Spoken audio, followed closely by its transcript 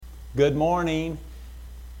Good morning.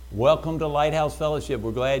 Welcome to Lighthouse Fellowship.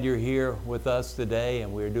 We're glad you're here with us today,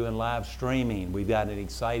 and we're doing live streaming. We've got an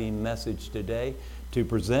exciting message today to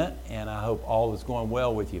present, and I hope all is going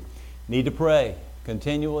well with you. Need to pray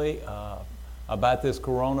continually about this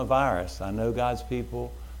coronavirus. I know God's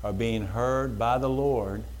people are being heard by the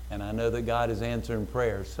Lord, and I know that God is answering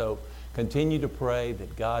prayers. So continue to pray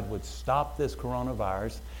that God would stop this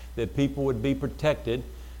coronavirus, that people would be protected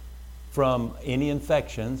from any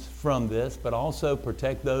infections from this, but also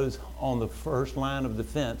protect those on the first line of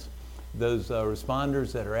defense, those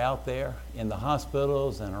responders that are out there in the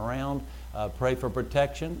hospitals and around. Pray for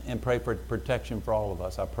protection and pray for protection for all of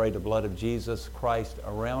us. I pray the blood of Jesus Christ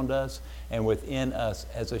around us and within us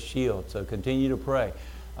as a shield. So continue to pray.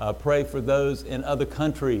 Pray for those in other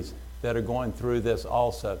countries that are going through this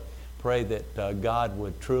also. Pray that God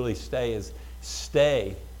would truly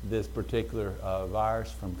stay this particular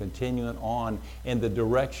virus from continuing on in the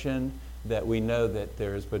direction that we know that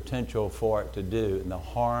there is potential for it to do and the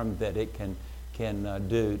harm that it can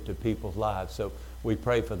do to people's lives. So we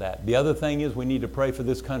pray for that. The other thing is we need to pray for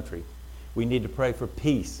this country. We need to pray for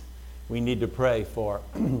peace. We need to pray for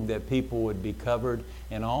that people would be covered,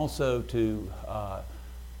 and also to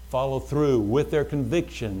follow through with their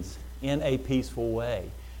convictions in a peaceful way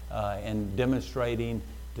and demonstrating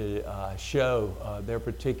to show their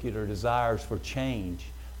particular desires for change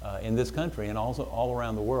in this country and also all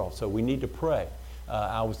around the world. So we need to pray.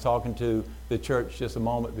 I was talking to the church just a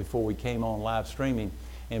moment before we came on live streaming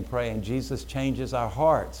and praying, Jesus changes our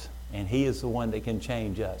hearts, and He is the one that can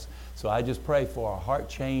change us. So I just pray for a heart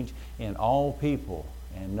change in all people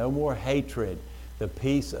and no more hatred. The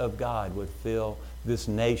peace of God would fill this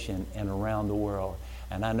nation and around the world.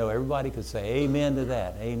 And I know everybody could say amen to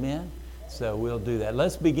that. Amen? So we'll do that.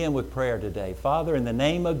 Let's begin with prayer today. Father, in the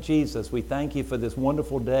name of Jesus, we thank you for this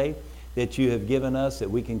wonderful day that you have given us, that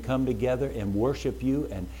we can come together and worship you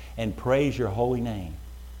and praise your holy name.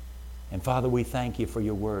 And Father, we thank you for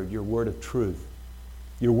your word of truth,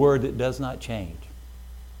 your word that does not change.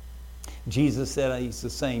 Jesus said He's the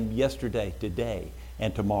same yesterday, today,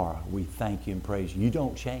 and tomorrow. We thank you and praise you. You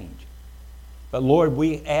don't change. But Lord,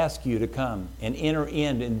 we ask you to come and enter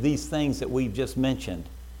in these things that we've just mentioned.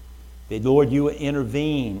 That, Lord, you would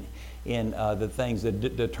intervene in the things,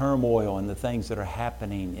 the turmoil and the things that are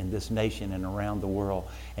happening in this nation and around the world.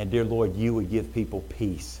 And dear Lord, you would give people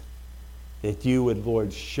peace. That you would,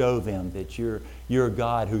 Lord, show them that you're a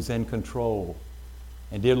God who's in control.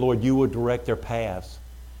 And dear Lord, you would direct their paths.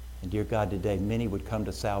 And dear God, today many would come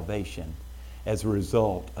to salvation as a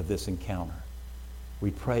result of this encounter.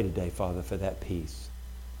 We pray today, Father, for that peace.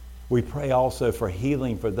 We pray also for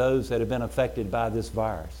healing for those that have been affected by this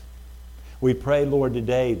virus. We pray, Lord,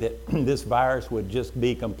 today that this virus would just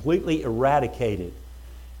be completely eradicated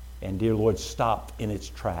and, dear Lord, stopped in its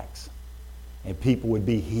tracks. And people would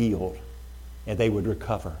be healed and they would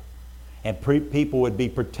recover. And people would be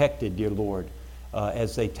protected, dear Lord,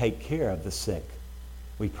 as they take care of the sick.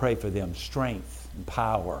 We pray for them strength and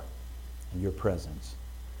power in your presence.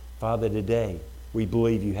 Father, today we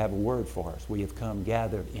believe you have a word for us. We have come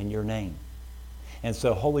gathered in your name. And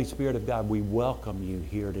so, Holy Spirit of God, we welcome you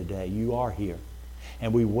here today. You are here.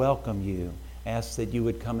 And we welcome you. Ask that you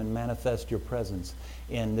would come and manifest your presence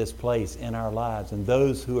in this place, in our lives, and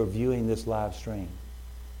those who are viewing this live stream.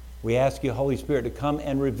 We ask you, Holy Spirit, to come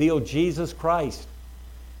and reveal Jesus Christ,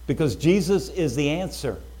 because Jesus is the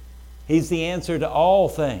answer. He's the answer to all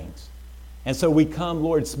things. And so we come,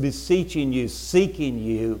 Lord, beseeching you, seeking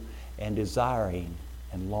you, and desiring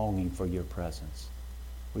and longing for your presence.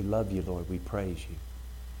 We love you, Lord. We praise you.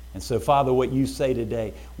 And so, Father, what you say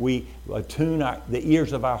today, we attune the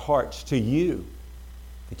ears of our hearts to you,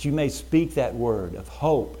 that you may speak that word of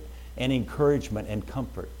hope and encouragement and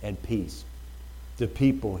comfort and peace to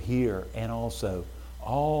people here and also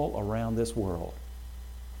all around this world.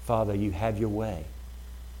 Father, you have your way.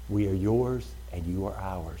 We are yours and you are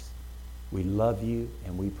ours. We love you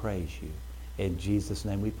and we praise you. In Jesus'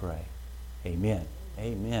 name we pray. Amen.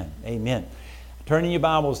 Amen. Amen. Turn in your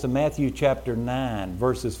Bibles to Matthew chapter 9,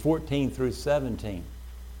 verses 14 through 17.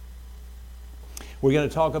 We're going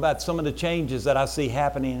to talk about some of the changes that I see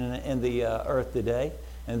happening in the earth today.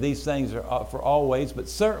 And these things are for always, but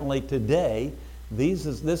certainly today, this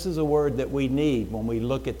is a word that we need when we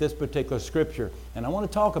look at this particular scripture. And I want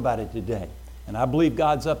to talk about it today. And I believe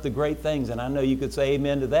God's up to great things, and I know you could say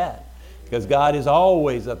amen to that. Because God is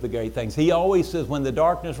always up to great things. He always says when the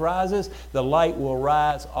darkness rises, the light will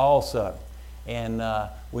rise also. And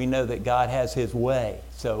we know that God has His way.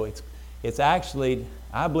 So it's actually,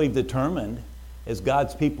 I believe, determined as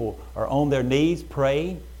God's people are on their knees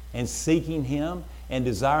praying and seeking Him and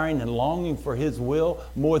desiring and longing for His will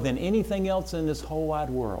more than anything else in this whole wide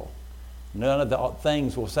world. None of the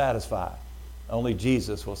things will satisfy. Only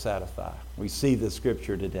Jesus will satisfy. We see this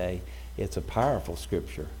scripture today. It's a powerful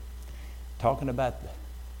scripture. Talking about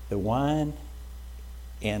the wine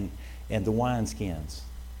and the wineskins.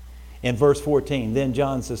 In verse 14, then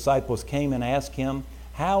John's disciples came and asked him,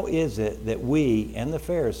 how is it that we and the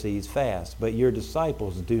Pharisees fast, but your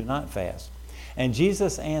disciples do not fast? And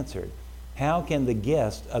Jesus answered, how can the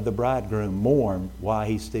guest of the bridegroom mourn while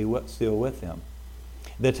he's still with them?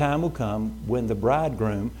 The time will come when the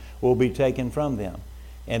bridegroom will be taken from them,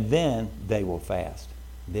 and then they will fast.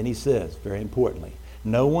 Then he says, very importantly,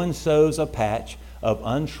 no one sews a patch of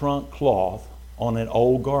unshrunk cloth on an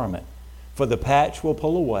old garment, for the patch will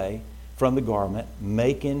pull away from the garment,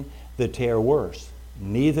 making the tear worse.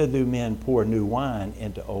 Neither do men pour new wine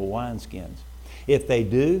into old wineskins. If they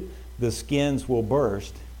do, the skins will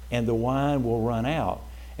burst, and the wine will run out,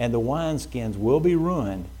 and the wineskins will be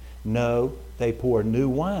ruined. No, they pour new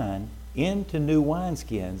wine into new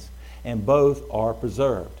wineskins, and both are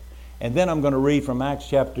preserved. And then I'm going to read from Acts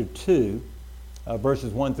chapter 2,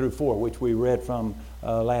 verses 1 through 4, which we read from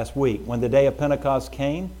last week. When the day of Pentecost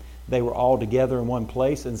came, they were all together in one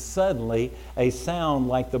place, and suddenly a sound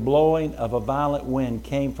like the blowing of a violent wind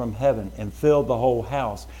came from heaven and filled the whole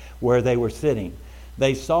house where they were sitting.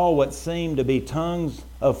 They saw what seemed to be tongues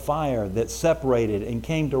of fire that separated and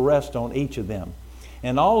came to rest on each of them.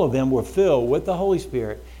 And all of them were filled with the Holy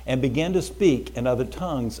Spirit and began to speak in other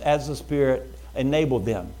tongues as the Spirit enabled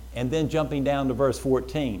them. And then jumping down to verse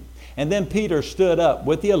 14. And then Peter stood up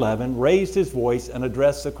with the 11, raised his voice, and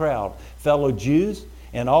addressed the crowd. Fellow Jews,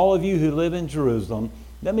 and all of you who live in Jerusalem,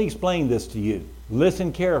 let me explain this to you.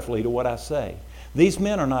 Listen carefully to what I say. These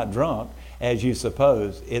men are not drunk, as you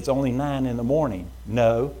suppose. It's only 9 a.m.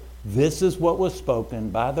 No, this is what was spoken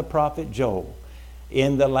by the prophet Joel.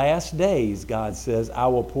 In the last days, God says, I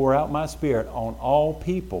will pour out my Spirit on all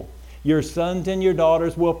people. Your sons and your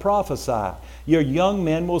daughters will prophesy. Your young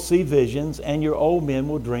men will see visions, and your old men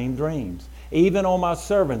will dream dreams. Even on my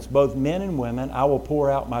servants, both men and women, I will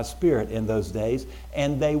pour out my Spirit in those days,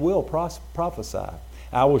 and they will prophesy.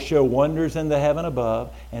 I will show wonders in the heaven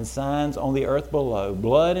above and signs on the earth below,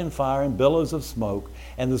 blood and fire and billows of smoke,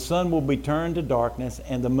 and the sun will be turned to darkness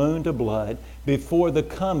and the moon to blood before the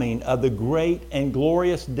coming of the great and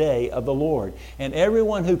glorious day of the Lord. And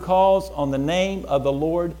everyone who calls on the name of the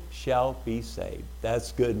Lord shall be saved.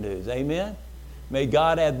 That's good news. Amen? May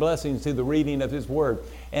God add blessings to the reading of His Word.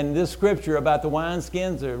 And this scripture about the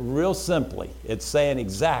wineskins are real simply. It's saying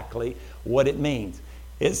exactly what it means.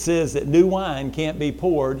 It says that new wine can't be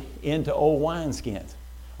poured into old wineskins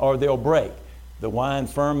or they'll break. The wine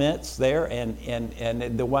ferments there and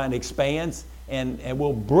the wine expands and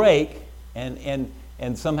will break and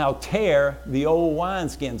somehow tear the old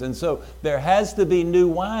wineskins. And so there has to be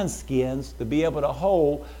new wineskins to be able to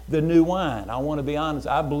hold the new wine. I want to be honest,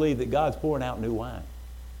 I believe that God's pouring out new wine.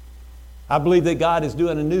 I believe that God is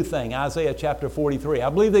doing a new thing, Isaiah chapter 43. I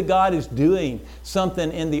believe that God is doing something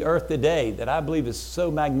in the earth today that I believe is so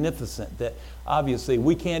magnificent that obviously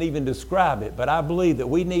we can't even describe it. But I believe that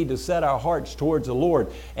we need to set our hearts towards the Lord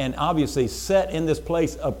and obviously set in this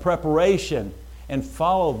place of preparation and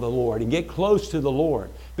follow the Lord and get close to the Lord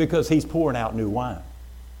because He's pouring out new wine.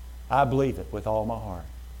 I believe it with all my heart.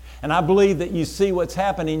 And I believe that you see what's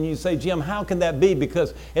happening and you say, Jim, how can that be?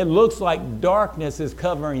 Because it looks like darkness is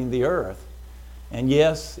covering the earth. And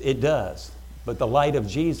yes, it does. But the light of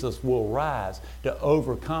Jesus will rise to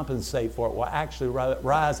overcompensate for it, will actually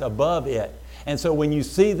rise above it. And so when you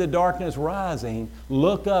see the darkness rising,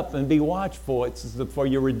 look up and be watchful, for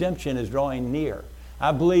your redemption is drawing near.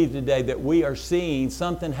 I believe today that we are seeing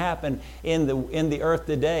something happen in the earth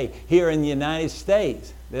today, here in the United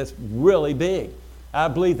States, that's really big. I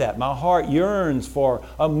believe that. My heart yearns for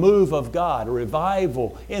a move of God, a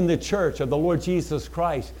revival in the church of the Lord Jesus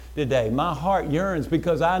Christ today. My heart yearns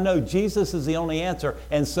because I know Jesus is the only answer,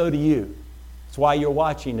 and so do you. It's why you're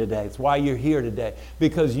watching today. It's why you're here today,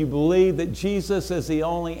 because you believe that Jesus is the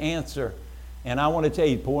only answer. And I want to tell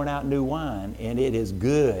you, pouring out new wine, and it is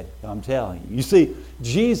good, I'm telling you. You see,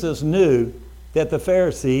 Jesus knew that the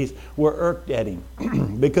Pharisees were irked at Him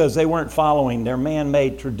because they weren't following their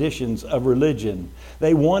man-made traditions of religion.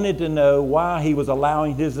 They wanted to know why He was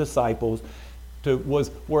allowing His disciples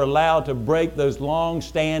were allowed to break those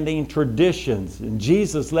long-standing traditions. And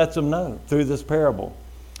Jesus lets them know through this parable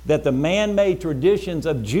that the man-made traditions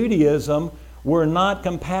of Judaism were not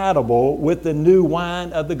compatible with the new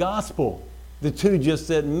wine of the gospel. The two just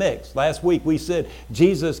didn't mix. Last week we said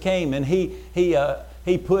Jesus came and he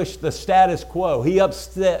he pushed the status quo. He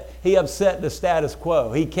upset the status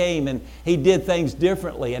quo. He came and he did things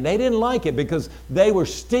differently. And they didn't like it because they were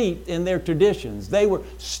steeped in their traditions. They were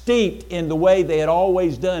steeped in the way they had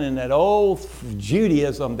always done in that old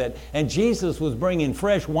Judaism. And Jesus was bringing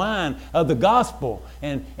fresh wine of the gospel.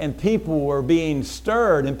 And people were being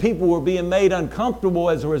stirred and people were being made uncomfortable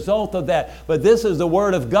as a result of that. But this is the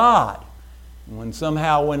Word of God. When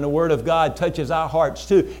the Word of God touches our hearts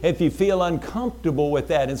too, if you feel uncomfortable with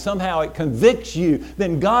that and somehow it convicts you,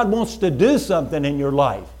 then God wants to do something in your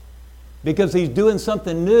life. Because He's doing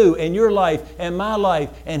something new in your life and my life,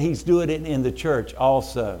 and He's doing it in the church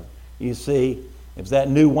also. You see, it's that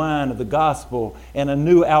new wine of the gospel and a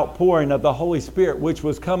new outpouring of the Holy Spirit which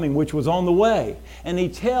was coming, which was on the way. And He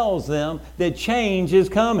tells them that change is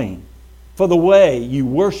coming for the way you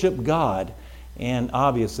worship God. And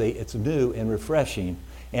obviously, it's new and refreshing,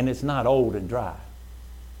 and it's not old and dry.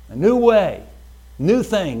 A new way, new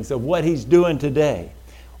things of what He's doing today.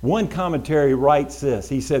 One commentary writes this.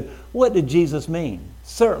 He said, what did Jesus mean?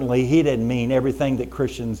 Certainly, He didn't mean everything that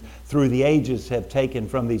Christians through the ages have taken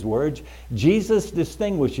from these words. Jesus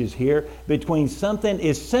distinguishes here between something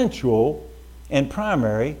essential and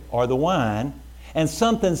primary, or the wine, and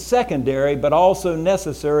something secondary but also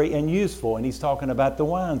necessary and useful. And he's talking about the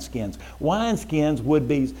wineskins. Wineskins would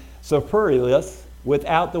be superfluous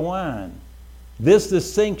without the wine. This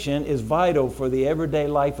distinction is vital for the everyday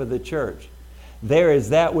life of the church. There is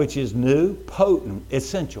that which is new, potent,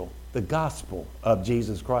 essential, the gospel of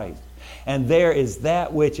Jesus Christ. And there is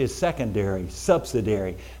that which is secondary,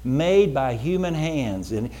 subsidiary, made by human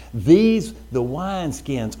hands. And these, the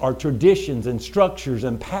wineskins, are traditions and structures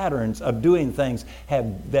and patterns of doing things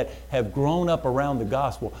that have grown up around the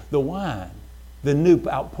gospel. The wine, the new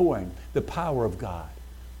outpouring, the power of God,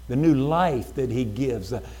 the new life that He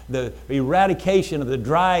gives, the eradication of the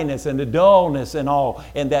dryness and the dullness and all,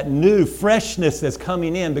 and that new freshness that's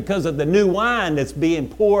coming in because of the new wine that's being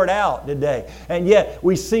poured out today. And yet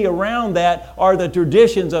we see around that are the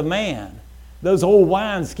traditions of man. Those old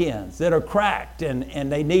wineskins that are cracked and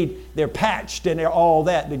they're patched and they're all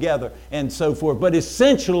that together and so forth. But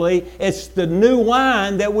essentially, it's the new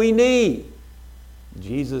wine that we need.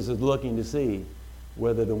 Jesus is looking to see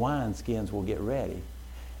whether the wineskins will get ready.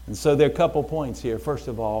 And so there are a couple points here. First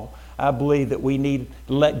of all, I believe that we need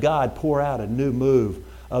to let God pour out a new move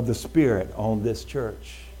of the Spirit on this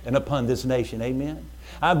church and upon this nation. Amen.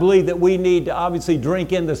 I believe that we need to obviously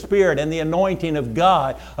drink in the Spirit and the anointing of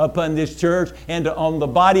God upon this church and on the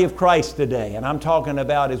body of Christ today. And I'm talking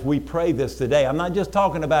about as we pray this today. I'm not just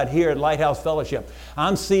talking about here at Lighthouse Fellowship.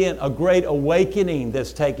 I'm seeing a great awakening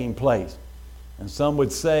that's taking place. And some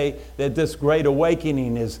would say that this great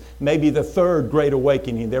awakening is maybe the third great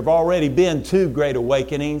awakening. There have already been two great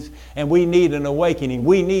awakenings, and we need an awakening.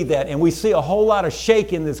 We need that. And we see a whole lot of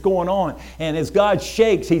shaking that's going on. And as God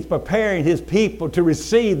shakes, He's preparing His people to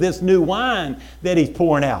receive this new wine that He's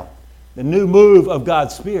pouring out, the new move of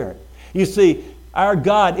God's Spirit. You see, our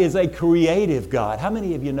God is a creative God. How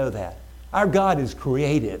many of you know that? Our God is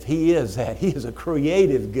creative. He is that. He is a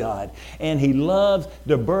creative God. And He loves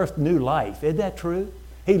to birth new life. Isn't that true?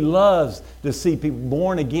 He loves to see people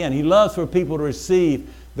born again. He loves for people to receive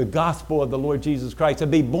the gospel of the Lord Jesus Christ and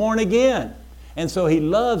be born again. And so He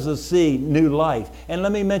loves to see new life. And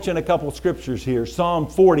let me mention a couple scriptures here. Psalm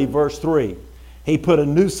 40, verse 3. He put a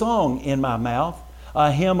new song in my mouth,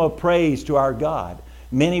 a hymn of praise to our God.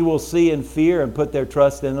 Many will see and fear and put their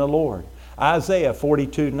trust in the Lord. Isaiah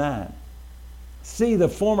 42, 9. See, the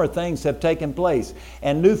former things have taken place,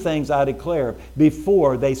 and new things I declare.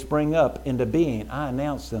 Before they spring up into being, I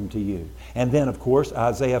announce them to you. And then, of course,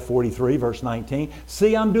 Isaiah 43, verse 19.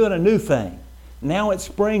 See, I'm doing a new thing. Now it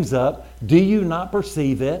springs up. Do you not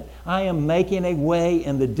perceive it? I am making a way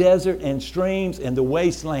in the desert and streams in the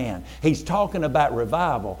wasteland. He's talking about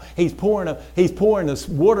revival. He's pouring the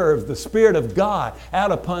water of the Spirit of God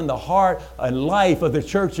out upon the heart and life of the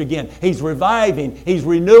church again. He's reviving. He's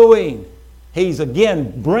renewing. He's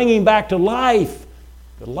again bringing back to life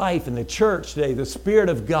the life in the church today. The Spirit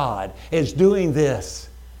of God is doing this.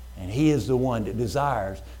 And He is the one that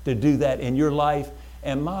desires to do that in your life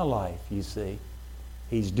and my life, you see.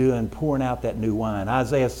 He's pouring out that new wine.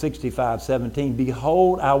 Isaiah 65, 17.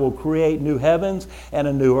 Behold, I will create new heavens and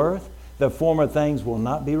a new earth. The former things will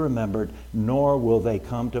not be remembered, nor will they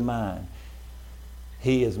come to mind.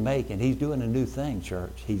 He's doing a new thing,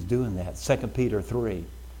 church. He's doing that. 2 Peter 3.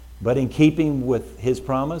 But in keeping with His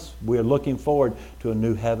promise, we're looking forward to a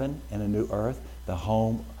new heaven and a new earth, the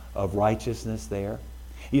home of righteousness there.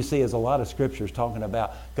 You see, there's a lot of scriptures talking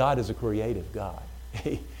about God is a creative God.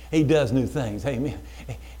 He does new things. Amen.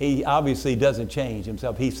 He obviously doesn't change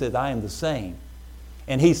Himself. He says, I am the same.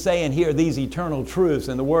 And he's saying here these eternal truths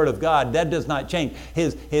in the Word of God, that does not change.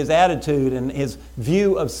 His attitude and his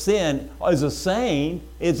view of sin is the same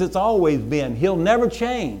as it's always been. He'll never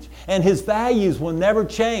change. And his values will never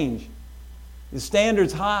change. His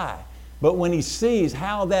standard's high. But when he sees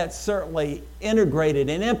how that's certainly integrated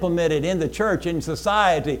and implemented in the church, in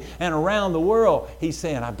society, and around the world, he's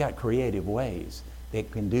saying, I've got creative ways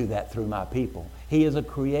that can do that through my people. He is a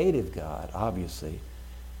creative God, obviously.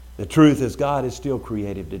 The truth is God is still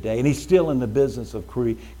creative today, and He's still in the business of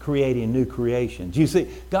creating new creations. You see,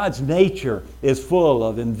 God's nature is full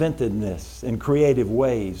of inventiveness and creative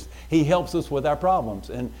ways. He helps us with our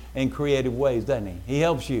problems in creative ways, doesn't He? He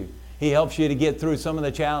helps you. He helps you to get through some of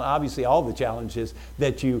the challenges, obviously all the challenges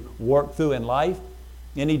that you work through in life.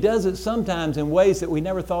 And He does it sometimes in ways that we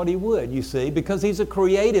never thought He would, you see, because He's a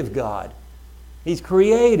creative God. He's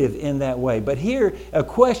creative in that way. But here, a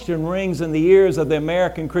question rings in the ears of the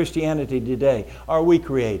American Christianity today. Are we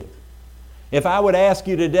creative? If I would ask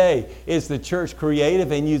you today, is the church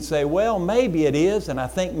creative? And you'd say, well, maybe it is. And I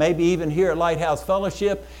think maybe even here at Lighthouse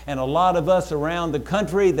Fellowship and a lot of us around the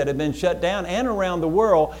country that have been shut down and around the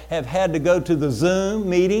world have had to go to the Zoom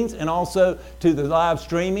meetings and also to the live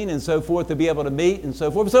streaming and so forth to be able to meet and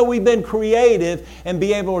so forth. So we've been creative and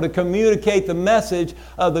be able to communicate the message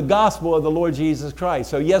of the gospel of the Lord Jesus Christ.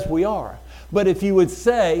 So yes, we are. But if you would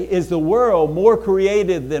say, is the world more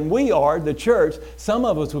creative than we are, the church, some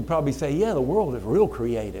of us would probably say, yeah, the world is real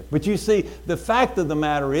creative. But you see, the fact of the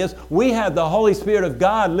matter is, we have the Holy Spirit of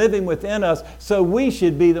God living within us, so we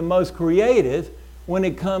should be the most creative when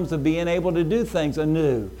it comes to being able to do things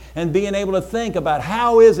anew and being able to think about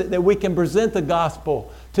how is it that we can present the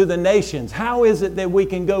gospel to the nations? How is it that we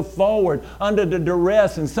can go forward under the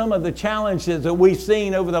duress and some of the challenges that we've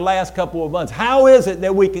seen over the last couple of months? How is it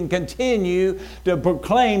that we can continue to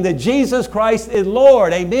proclaim that Jesus Christ is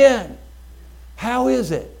Lord? Amen. How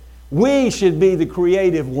is it? We should be the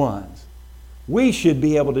creative ones. We should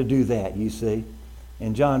be able to do that, you see.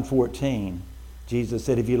 In John 14, Jesus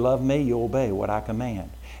said, if you love me, you'll obey what I command.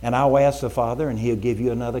 And I'll ask the Father, and He'll give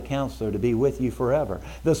you another counselor to be with you forever.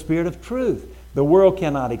 The Spirit of truth. The world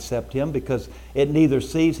cannot accept Him because it neither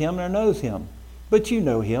sees Him nor knows Him. But you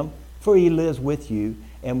know Him, for He lives with you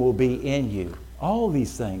and will be in you. All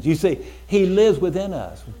these things. You see, He lives within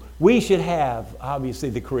us. We should have, obviously,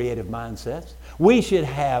 the creative mindsets. We should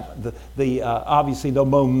have obviously the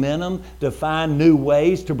momentum to find new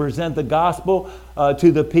ways to present the gospel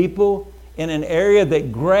to the people in an area that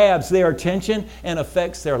grabs their attention and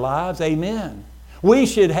affects their lives. Amen. We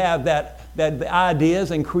should have that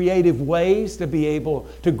ideas and creative ways to be able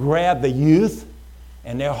to grab the youth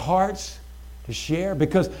and their hearts to share.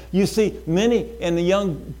 Because you see, many in the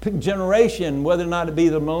young generation, whether or not it be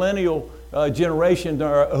the millennial generation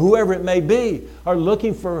or whoever it may be, are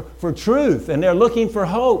looking for truth, and they're looking for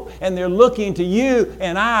hope, and they're looking to you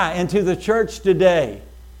and I and to the church today.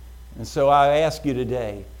 And so I ask you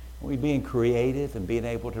today, are we being creative and being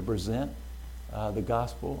able to present the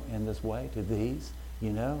gospel in this way to these?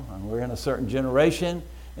 You know, and we're in a certain generation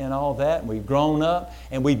and all that, and we've grown up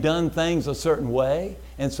and we've done things a certain way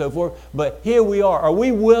and so forth. But here we are. Are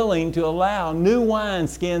we willing to allow new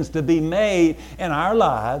wineskins to be made in our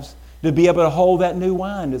lives to be able to hold that new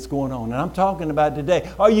wine that's going on? And I'm talking about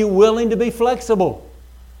today. Are you willing to be flexible?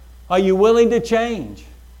 Are you willing to change?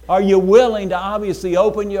 Are you willing to obviously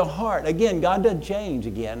open your heart? Again, God doesn't change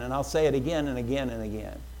again, and I'll say it again and again and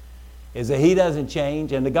again, is that He doesn't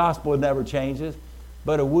change and the gospel never changes.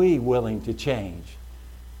 But are we willing to change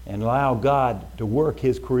and allow God to work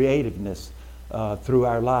His creativeness through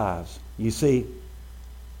our lives? You see,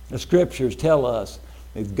 the Scriptures tell us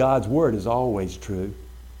that God's Word is always true,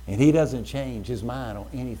 and He doesn't change His mind on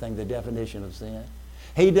anything, the definition of sin.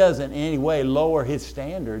 He doesn't in any way lower His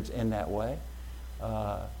standards in that way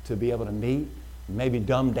to be able to meet, maybe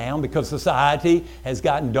dumbed down because society has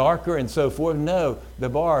gotten darker and so forth. No, the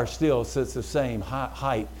bar still sits the same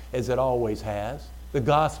height as it always has. The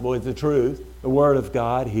gospel is the truth, the Word of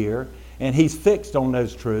God here, and He's fixed on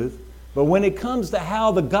those truths. But when it comes to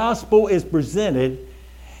how the gospel is presented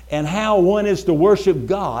and how one is to worship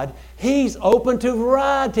God, He's open to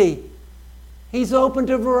variety. He's open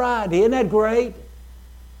to variety. Isn't that great?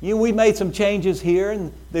 We made some changes here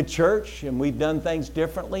in the church, and we've done things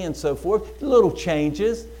differently and so forth, little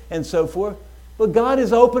changes and so forth. But God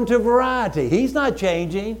is open to variety. He's not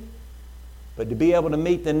changing. But to be able to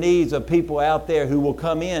meet the needs of people out there who will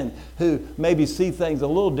come in, who maybe see things a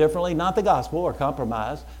little differently, not the gospel or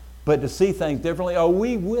compromise, but to see things differently, are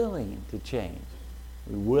we willing to change?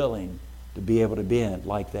 Are we willing to be able to bend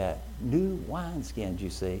like that? New wineskins, you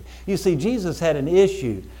see. You see, Jesus had an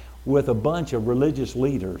issue with a bunch of religious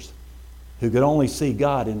leaders who could only see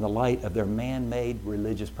God in the light of their man-made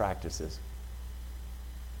religious practices.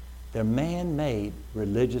 Their man-made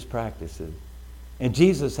religious practices. And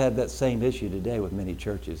Jesus had that same issue today with many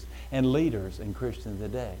churches and leaders and Christians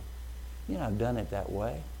today. I've done it that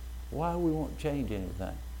way. Why we won't change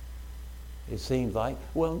anything? It seems like,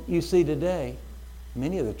 well, you see today,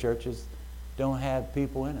 many of the churches don't have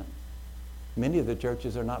people in them. Many of the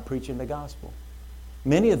churches are not preaching the gospel.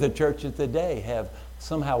 Many of the churches today have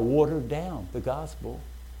somehow watered down the gospel.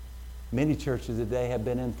 Many churches today have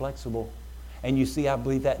been inflexible. And you see, I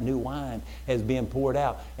believe that new wine has been poured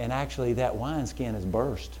out. And actually that wineskin has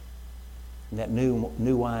burst. And that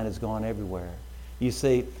new wine has gone everywhere. You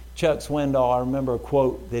see, Chuck Swindoll, I remember a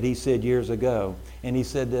quote that he said years ago. And he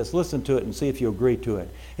said this, listen to it and see if you agree to it.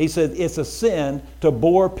 He said, it's a sin to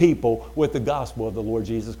bore people with the gospel of the Lord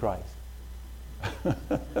Jesus Christ.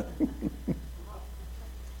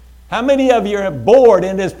 How many of you are bored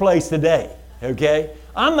in this place today? Okay?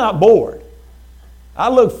 I'm not bored. I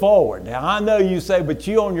look forward. Now, I know you say, but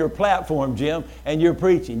you on your platform, Jim, and you're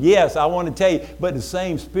preaching. Yes, I want to tell you, but the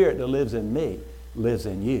same Spirit that lives in me lives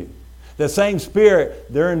in you. The same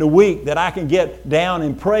Spirit during the week that I can get down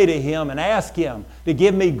and pray to Him and ask Him to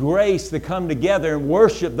give me grace to come together and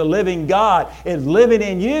worship the living God is living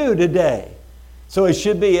in you today. So it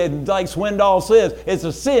should be, like Swindoll says, it's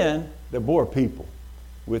a sin to bore people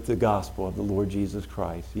with the gospel of the Lord Jesus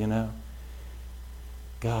Christ,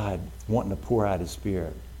 God wanting to pour out His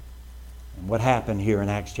Spirit. And what happened here in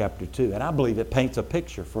Acts chapter 2, and I believe it paints a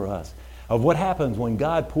picture for us of what happens when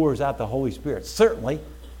God pours out the Holy Spirit. Certainly,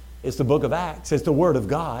 it's the book of Acts. It's the Word of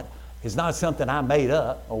God. It's not something I made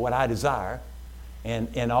up or what I desire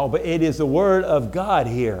and all, but it is the Word of God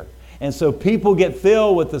here. And so people get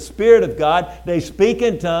filled with the Spirit of God. They speak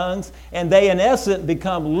in tongues, and they, in essence,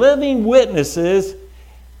 become living witnesses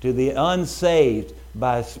to the unsaved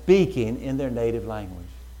by speaking in their native language.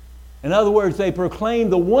 In other words, they proclaim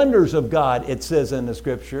the wonders of God, it says in the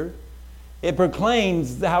Scripture. It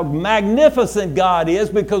proclaims how magnificent God is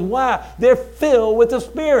because why? They're filled with the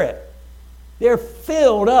Spirit. They're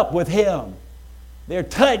filled up with Him. They're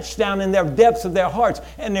touched down in the depths of their hearts,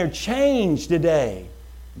 and they're changed today.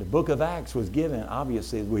 The book of Acts was given,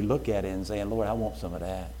 obviously, as we look at it and saying, Lord, I want some of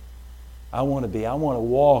that. I want to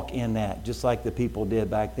walk in that, just like the people did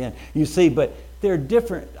back then. You see, but there are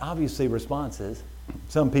different, obviously, responses.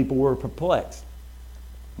 Some people were perplexed.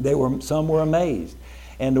 Some were amazed.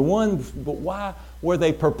 And but why were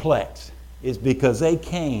they perplexed? Is because they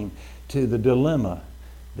came to the dilemma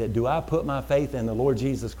that do I put my faith in the Lord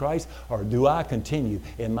Jesus Christ or do I continue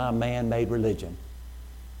in my man-made religion?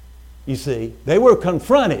 You see, they were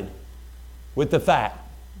confronted with the fact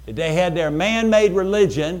that they had their man-made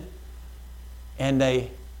religion and they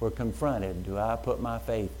were confronted. Do I put my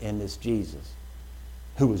faith in this Jesus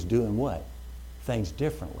who was doing what? Things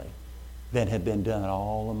differently than had been done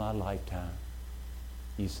all of my lifetime.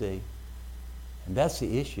 You see? And that's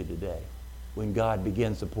the issue today when God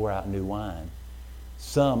begins to pour out new wine.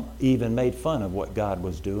 Some even made fun of what God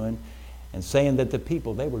was doing and saying that the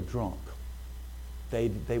people, they were drunk. They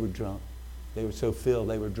were drunk. They were so filled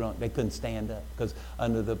they were drunk. They couldn't stand up because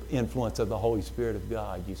under the influence of the Holy Spirit of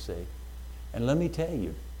God, you see. And let me tell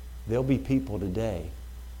you, there'll be people today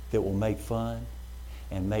that will make fun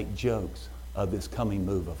and make jokes of this coming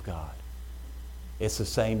move of God. It's the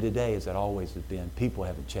same today as it always has been. People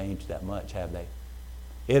haven't changed that much, have they?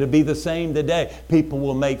 It'll be the same today. People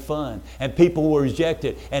will make fun and people will reject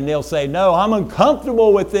it and they'll say, no, I'm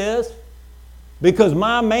uncomfortable with this because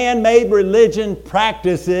my man-made religion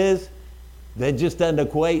practices that just doesn't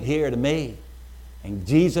equate here to me. And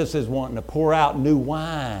Jesus is wanting to pour out new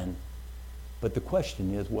wine. But the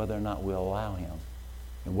question is whether or not we'll allow Him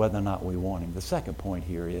and whether or not we want Him. The second point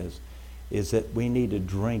here is that we need to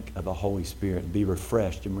drink of the Holy Spirit and be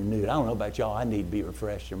refreshed and renewed. I don't know about y'all, I need to be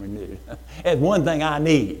refreshed and renewed. It's one thing I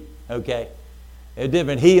need, okay? There are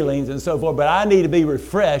different healings and so forth, but I need to be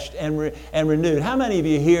refreshed and renewed. How many of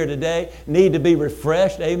you here today need to be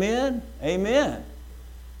refreshed? Amen? Amen.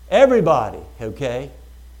 Everybody, okay?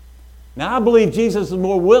 Now I believe Jesus is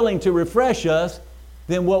more willing to refresh us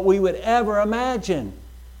than what we would ever imagine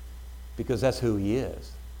because that's who He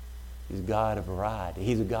is. He's a God of variety.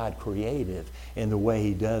 He's a God creative in the way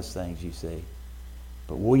He does things, you see.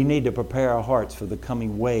 But we need to prepare our hearts for the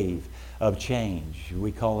coming wave of change.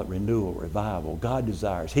 We call it renewal, revival. God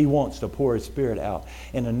desires. He wants to pour His Spirit out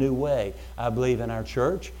in a new way. I believe in our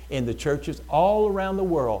church, in the churches all around the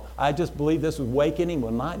world. I just believe this awakening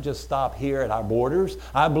will not just stop here at our borders.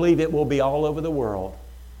 I believe it will be all over the world.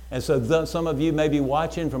 And so some of you may be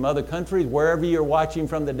watching from other countries, wherever you're watching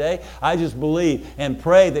from today. I just believe and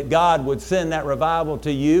pray that God would send that revival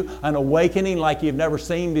to you, an awakening like you've never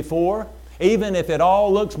seen before. Even if it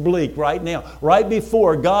all looks bleak right now, right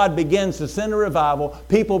before God begins to send a revival,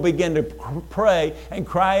 people begin to pray and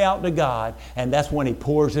cry out to God, and that's when He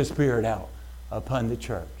pours His Spirit out upon the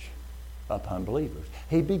church, upon believers.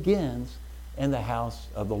 He begins in the house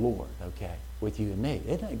of the Lord, okay, with you and me.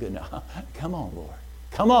 Isn't that good? No. Come on, Lord.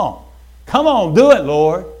 Come on. Come on, do it,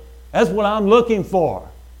 Lord. That's what I'm looking for.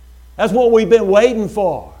 That's what we've been waiting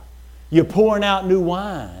for. You're pouring out new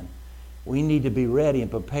wine. We need to be ready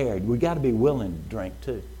and prepared. We got to be willing to drink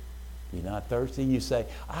too. You're not thirsty? You say,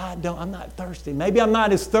 I'm not thirsty. Maybe I'm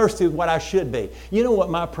not as thirsty as what I should be. You know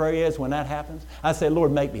what my prayer is when that happens? I say,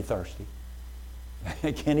 Lord, make me thirsty.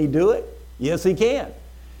 Can He do it? Yes, He can.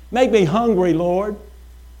 Make me hungry, Lord.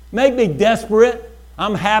 Make me desperate.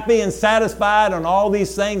 I'm happy and satisfied on all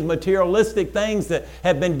these things, materialistic things that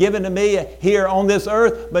have been given to me here on this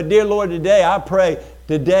earth. But dear Lord, today I pray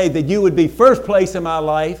today that you would be first place in my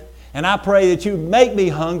life. And I pray that you make me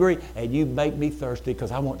hungry and you make me thirsty because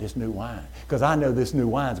I want this new wine. Because I know this new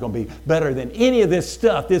wine is going to be better than any of this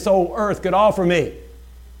stuff this old earth could offer me.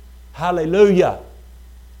 Hallelujah.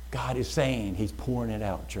 God is saying He's pouring it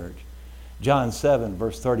out, church. John 7,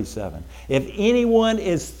 verse 37. If anyone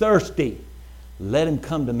is thirsty, let him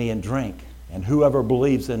come to me and drink. And whoever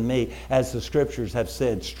believes in me, as the Scriptures have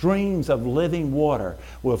said, streams of living water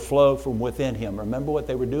will flow from within him. Remember what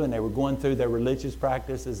they were doing? They were going through their religious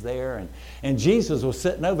practices there. And Jesus was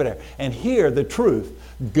sitting over there. And here, the truth,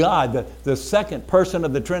 God, the second person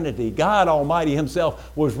of the Trinity, God Almighty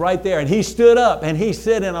Himself was right there. And He stood up and He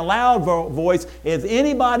said in a loud voice, if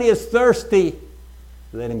anybody is thirsty,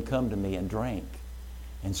 let him come to me and drink.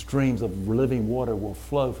 And streams of living water will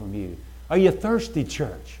flow from you. Are you thirsty,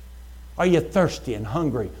 church? Are you thirsty and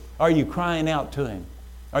hungry? Are you crying out to Him?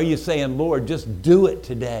 Are you saying, Lord, just do it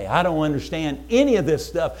today? I don't understand any of this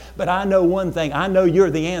stuff, but I know one thing. I know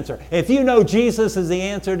You're the answer. If you know Jesus is the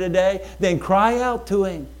answer today, then cry out to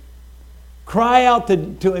Him. Cry out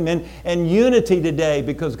to Him in unity today,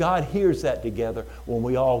 because God hears that together when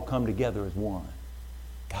we all come together as one.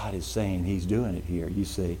 God is saying He's doing it here, you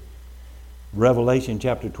see. Revelation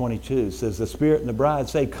chapter 22 says, the Spirit and the bride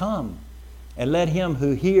say, come. And let him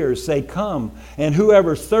who hears say, come. And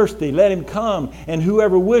whoever's thirsty, let him come. And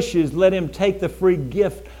whoever wishes, let him take the free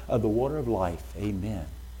gift of the water of life. Amen.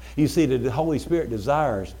 You see, the Holy Spirit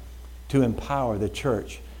desires to empower the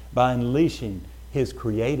church by unleashing His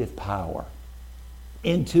creative power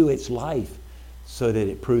into its life so that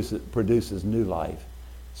it produces new life,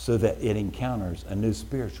 so that it encounters a new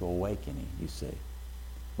spiritual awakening, you see.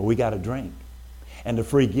 But we got to drink. And the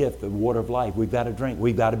free gift, the water of life, we've got to drink.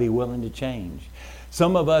 We've got to be willing to change.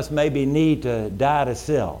 Some of us maybe need to die to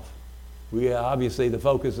self. Obviously, the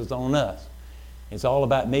focus is on us. It's all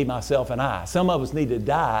about me, myself, and I. Some of us need to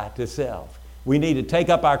die to self. We need to take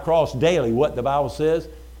up our cross daily, what the Bible says,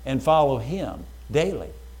 and follow Him daily.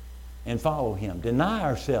 And follow Him. Deny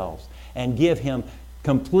ourselves and give Him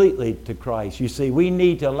completely to Christ. You see, we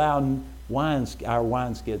need to allow our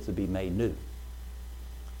wineskins to be made new.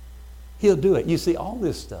 He'll do it. You see, all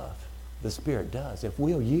this stuff the Spirit does. If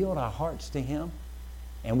we'll yield our hearts to Him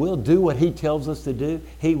and we'll do what He tells us to do,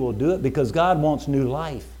 He will do it, because God wants new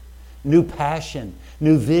life, new passion,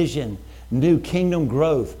 new vision, new kingdom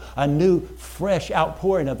growth, a new fresh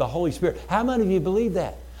outpouring of the Holy Spirit. How many of you believe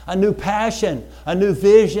that? A new passion, a new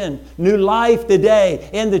vision, new life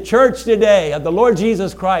today in the church today of the Lord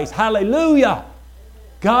Jesus Christ. Hallelujah!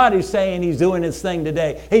 God is saying He's doing His thing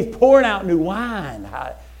today. He's pouring out new wine.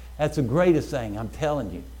 That's the greatest thing, I'm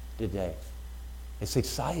telling you, today. It's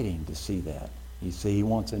exciting to see that. You see, He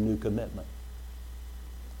wants a new commitment.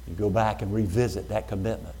 You go back and revisit that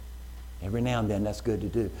commitment. Every now and then, that's good to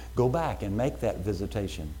do. Go back and make that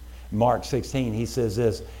visitation. Mark 16, He says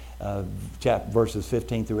this, verses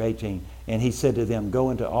 15 through 18. And He said to them,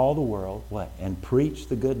 go into all the world, what? And preach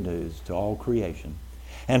the good news to all creation.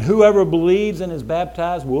 And whoever believes and is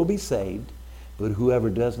baptized will be saved, but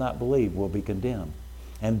whoever does not believe will be condemned.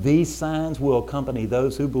 And these signs will accompany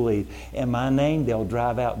those who believe. In my name, they'll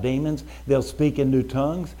drive out demons. They'll speak in new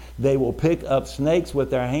tongues. They will pick up snakes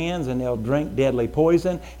with their hands, and they'll drink deadly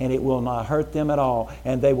poison, and it will not hurt them at all.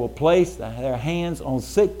 And they will place their hands on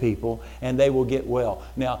sick people, and they will get well.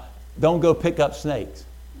 Now, don't go pick up snakes.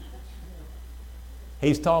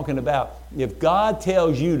 He's talking about if God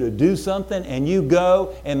tells you to do something and you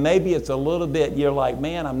go, and maybe it's a little bit, you're like,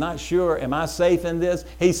 man, I'm not sure. Am I safe in this?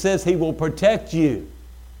 He says He will protect you.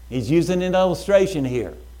 He's using an illustration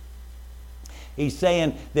here. He's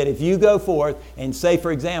saying that if you go forth and say,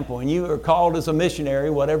 for example, and you are called as a missionary,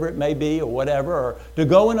 whatever it may be or whatever, or to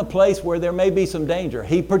go in a place where there may be some danger,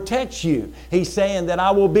 He protects you. He's saying that I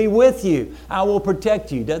will be with you. I will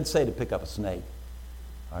protect you. He doesn't say to pick up a snake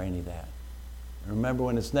or any of that. Remember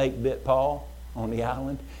when the snake bit Paul on the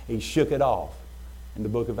island? He shook it off. In the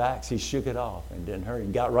book of Acts, he shook it off and didn't hurt.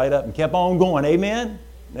 He got right up and kept on going. Amen?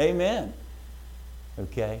 Amen.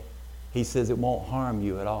 Okay? He says it won't harm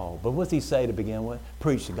you at all. But what's he say to begin with?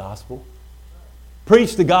 Preach the gospel.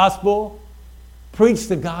 Preach the gospel. Preach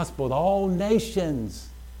the gospel to all nations.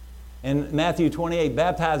 In Matthew 28,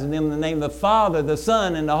 baptizing them in the name of the Father, the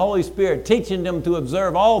Son, and the Holy Spirit, teaching them to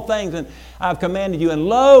observe all things and I've commanded you. And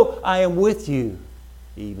lo, I am with you,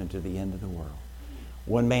 even to the end of the world.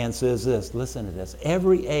 One man says this, listen to this.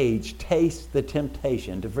 Every age tastes the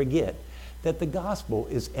temptation to forget that the gospel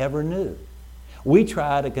is ever new. We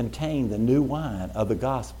try to contain the new wine of the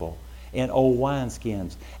gospel in old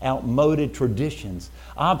wineskins, outmoded traditions,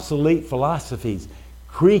 obsolete philosophies,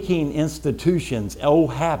 creaking institutions,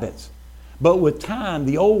 old habits. But with time,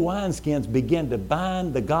 the old wineskins begin to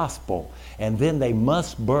bind the gospel, and then they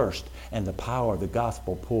must burst, and the power of the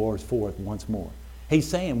gospel pours forth once more. He's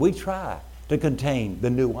saying we try to contain the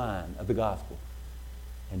new wine of the gospel.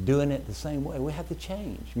 And doing it the same way, we have to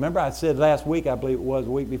change. Remember I said last week, I believe it was a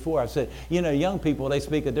week before, I said, young people, they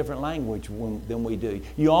speak a different language than we do.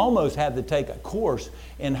 You almost have to take a course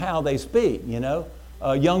in how they speak,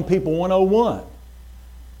 Young People 101.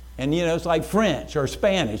 And, it's like French or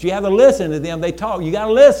Spanish. You have to listen to them. They talk. You got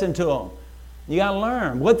to listen to them. You got to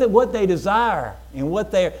learn what they desire and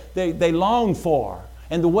what they long for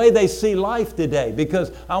and the way they see life today. Because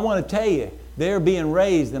I want to tell you, they're being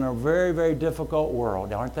raised in a very, very difficult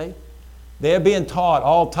world, aren't they? They're being taught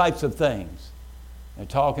all types of things. They're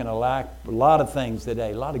talking a lot of things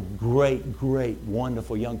today. A lot of great, great,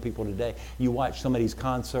 wonderful young people today. You watch some of these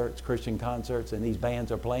concerts, Christian concerts, and these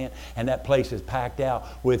bands are playing, and that place is packed out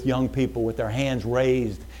with young people with their hands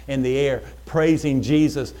raised in the air, praising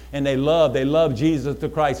Jesus, and they love Jesus the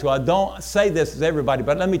Christ. So I don't say this as everybody,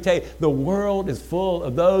 but let me tell you, the world is full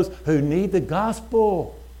of those who need the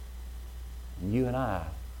gospel. And you and I,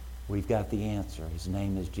 we've got the answer. His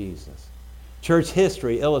name is Jesus. Church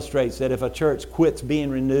history illustrates that if a church quits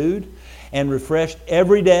being renewed and refreshed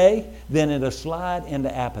every day, then it'll slide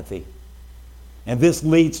into apathy. And this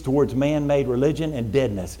leads towards man-made religion and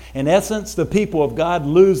deadness. In essence, the people of God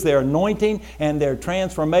lose their anointing and their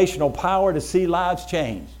transformational power to see lives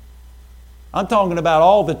change. I'm talking about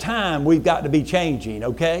all the time we've got to be changing,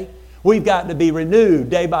 okay? We've got to be renewed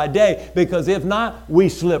day by day, because if not, we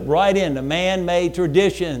slip right into man-made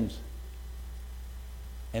traditions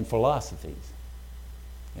and philosophies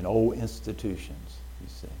and old institutions, you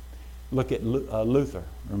see. Look at Luther.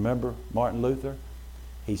 Remember Martin Luther?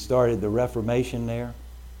 He started the Reformation there.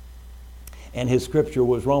 And his scripture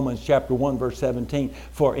was Romans chapter 1, verse 17.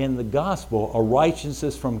 For in the gospel a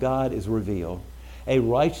righteousness from God is revealed, a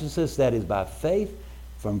righteousness that is by faith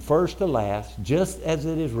from first to last, just as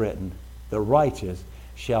it is written, the righteous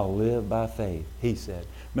shall live by faith, he said.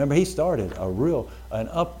 Remember, he started an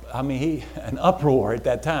uproar at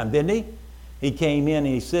that time, didn't he? He came in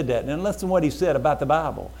and he said that. And listen to what he said about the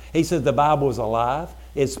Bible. He said, the Bible is alive.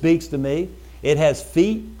 It speaks to me. It has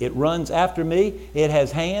feet. It runs after me. It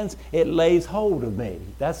has hands. It lays hold of me.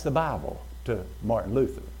 That's the Bible to Martin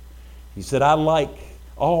Luther. He said, I'd like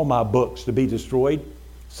all my books to be destroyed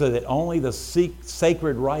so that only the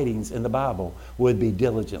sacred writings in the Bible would be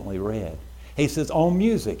diligently read. He says, on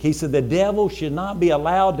music, he said, the devil should not be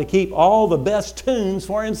allowed to keep all the best tunes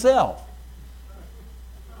for himself.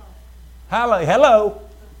 Hello.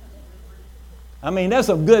 I mean, there's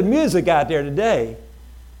some good music out there today.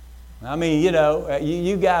 I mean,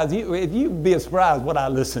 you guys, if you'd be surprised what I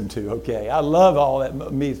listen to, okay? I love all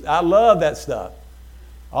that music. I love that stuff.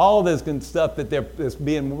 All this good stuff that's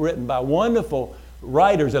being written by wonderful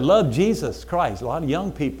writers that love Jesus Christ. A lot of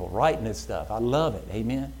young people writing this stuff. I love it.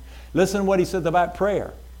 Amen. Listen to what he said about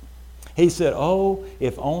prayer. He said, oh,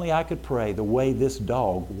 if only I could pray the way this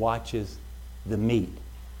dog watches the meat.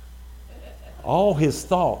 All his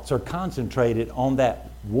thoughts are concentrated on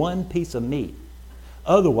that one piece of meat.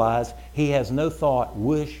 Otherwise, he has no thought,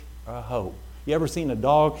 wish, or hope. You ever seen a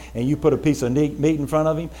dog and you put a piece of meat in front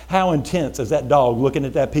of him? How intense is that dog looking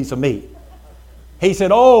at that piece of meat? He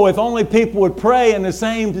said, oh, if only people would pray in the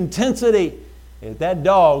same intensity as that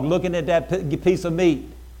dog looking at that piece of meat.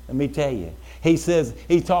 Let me tell you. He says,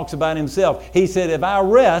 he talks about himself. He said, if I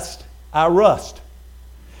rest, I rust.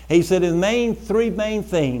 He said his three main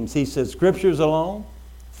themes. He said scriptures alone,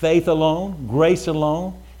 faith alone, grace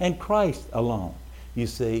alone, and Christ alone. You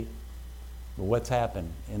see, But what's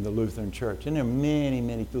happened in the Lutheran Church, and there are many,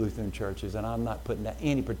 many Lutheran churches, and I'm not putting down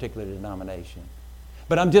any particular denomination.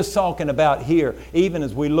 But I'm just talking about here, even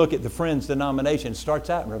as we look at the Friends denomination, it starts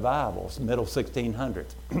out in revivals, middle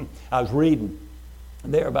 1600s. I was reading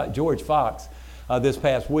there about George Fox this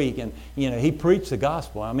past week, and he preached the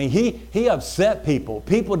gospel. I mean, he upset people.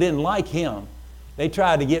 People didn't like him. They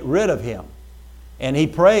tried to get rid of him. And he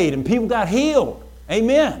prayed, and people got healed.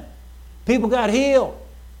 Amen. People got healed.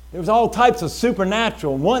 There was all types of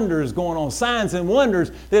supernatural wonders going on, signs and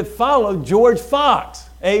wonders that followed George Fox.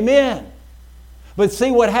 Amen. But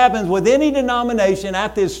see what happens with any denomination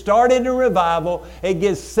after it started in revival, it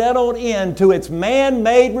gets settled into its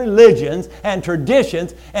man-made religions and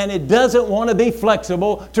traditions, and it doesn't want to be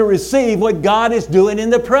flexible to receive what God is doing in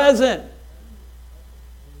the present.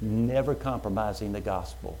 Never compromising the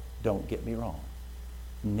gospel. Don't get me wrong.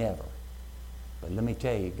 Never. But let me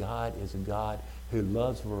tell you, God is a God who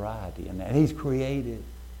loves variety, and He's created,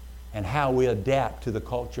 and how we adapt to the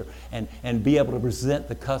culture and be able to present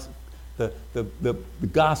the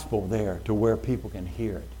gospel there to where people can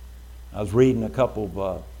hear it. I was reading a couple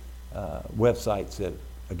of websites that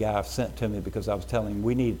a guy sent to me because I was telling him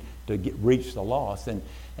we need to reach the lost.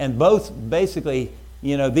 And both basically,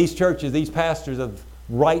 these churches, these pastors of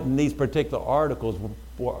writing these particular articles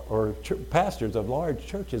or pastors of large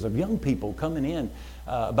churches of young people coming in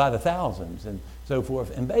by the thousands and so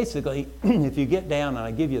forth. And basically, if you get down, and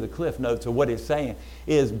I give you the cliff notes of what it's saying,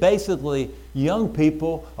 is basically young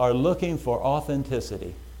people are looking for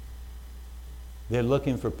authenticity. They're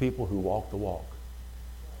looking for people who walk the walk.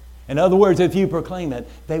 In other words, if you proclaim it,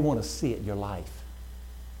 they want to see it in your life.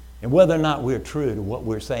 And whether or not we're true to what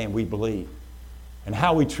we're saying we believe, and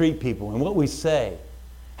how we treat people, and what we say,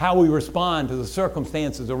 how we respond to the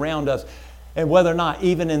circumstances around us, and whether or not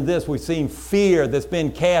even in this we've seen fear that's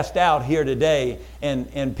been cast out here today,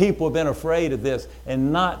 and people have been afraid of this,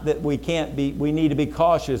 and not that we need to be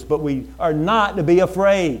cautious, but we are not to be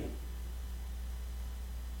afraid.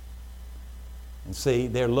 And see,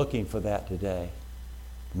 they're looking for that today.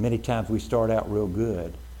 Many times we start out real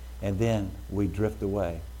good, and then we drift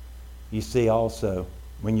away. You see also,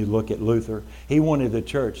 when you look at Luther, he wanted the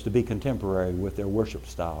church to be contemporary with their worship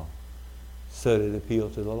style so that it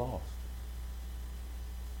appealed to the lost.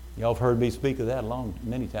 Y'all have heard me speak of that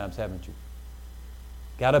many times, haven't you?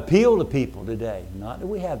 Got to appeal to people today. Not that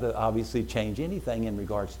we have to obviously change anything in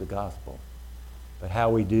regards to the gospel, but how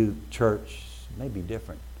we do church may be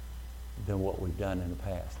different than what we've done in the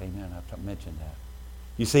past. Amen. I've mentioned that.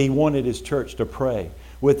 You see, he wanted his church to pray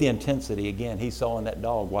with the intensity, again, he saw in that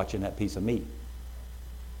dog watching that piece of meat.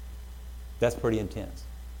 That's pretty intense.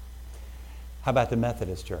 How about the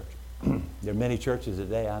Methodist church? There are many churches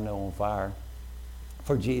today I know on fire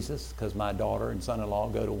for Jesus because my daughter and son-in-law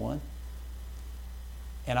go to one.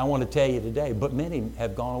 And I want to tell you today, but many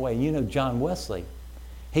have gone away. John Wesley,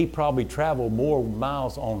 he probably traveled more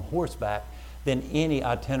miles on horseback than any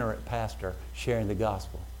itinerant pastor sharing the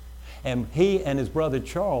gospel. And he and his brother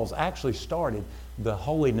Charles actually started the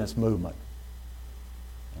holiness movement.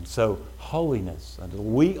 And so holiness,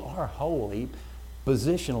 we are holy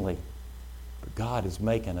positionally, but God is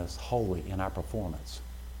making us holy in our performance.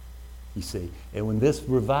 You see, and when this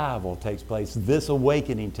revival takes place, this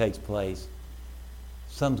awakening takes place,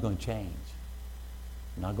 something's going to change.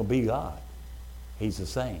 Not going to be God. He's the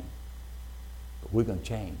same. But we're going to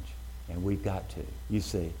change, and we've got to. You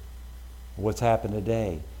see, what's happened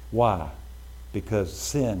today? Why? Because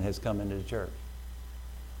sin has come into the church.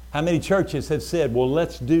 How many churches have said, well,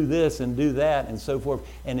 let's do this and do that and so forth,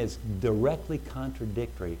 and it's directly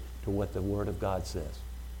contradictory to what the Word of God says.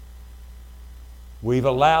 We've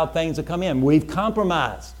allowed things to come in. We've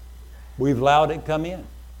compromised. We've allowed it to come in.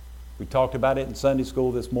 We talked about it in Sunday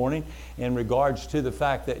school this morning in regards to the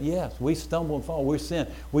fact that, yes, we stumble and fall. We sin.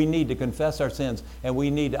 We need to confess our sins, and we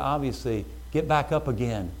need to obviously get back up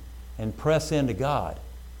again and press into God.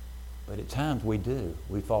 But at times we do.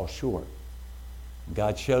 We fall short.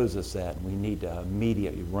 God shows us that, and we need to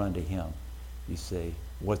immediately run to Him. You see,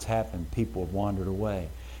 what's happened? People have wandered away.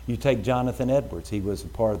 You take Jonathan Edwards. He was a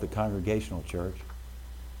part of the Congregational Church.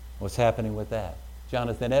 What's happening with that?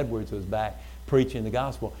 Jonathan Edwards was back preaching the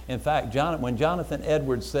gospel. In fact, when Jonathan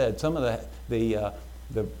Edwards said, some of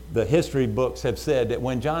the history books have said that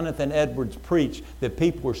when Jonathan Edwards preached, that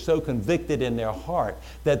people were so convicted in their heart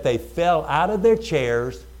that they fell out of their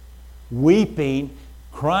chairs, weeping,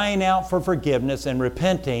 crying out for forgiveness and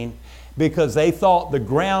repenting because they thought the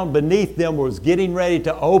ground beneath them was getting ready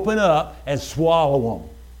to open up and swallow them.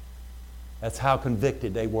 That's how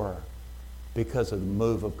convicted they were because of the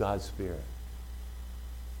move of God's Spirit.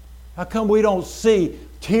 How come we don't see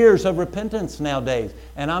tears of repentance nowadays.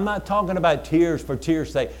 And I'm not talking about tears for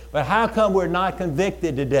tears' sake, but how come we're not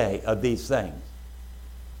convicted today of these things?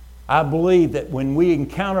 I believe that when we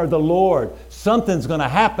encounter the Lord, something's going to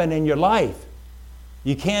happen in your life.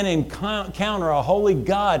 You can't encounter a holy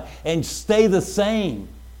God and stay the same.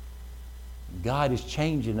 God is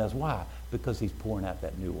changing us. Why? Because He's pouring out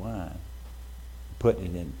that new wine,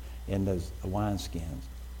 putting it in those wineskins.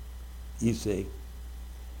 You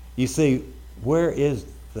see, where is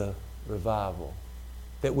the revival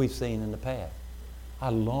that we've seen in the past? I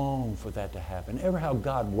long for that to happen. Ever how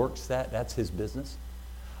God works that's His business.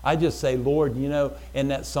 I just say, Lord, in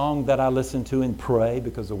that song that I listen to and pray,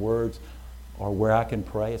 because the words are where I can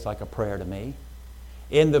pray, it's like a prayer to me.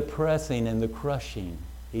 In the pressing and the crushing,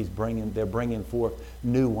 they're bringing forth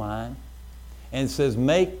new wine. And it says,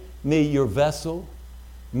 make me your vessel.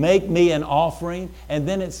 Make me an offering. And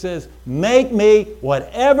then it says, make me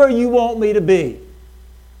whatever you want me to be.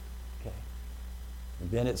 Okay. And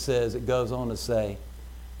then it goes on to say,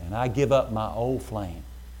 and I give up my old flame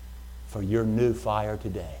for your new fire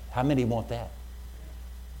today. How many want that?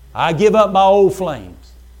 I give up my old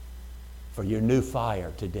flames for your new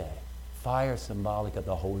fire today. Fire symbolic of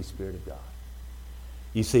the Holy Spirit of God.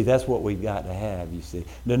 You see, that's what we've got to have, you see.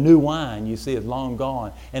 The new wine, you see, is long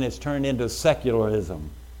gone, and it's turned into secularism.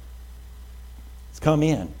 It's come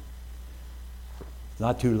in. It's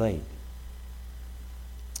not too late.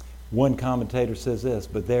 One commentator says this,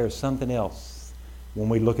 but there's something else when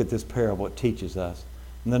we look at this parable it teaches us.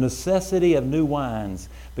 The necessity of new wines,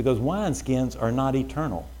 because wineskins are not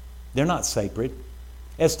eternal. They're not sacred.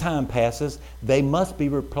 As time passes, they must be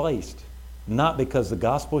replaced. Not because the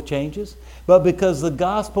gospel changes, but because the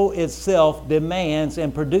gospel itself demands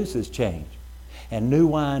and produces change. And new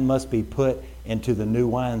wine must be put into the new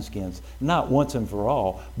wineskins, not once and for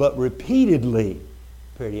all, but repeatedly,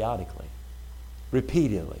 periodically.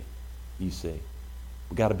 Repeatedly, you see.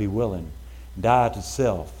 We've got to be willing, die to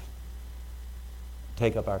self,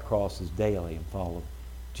 take up our crosses daily and follow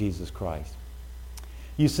Jesus Christ.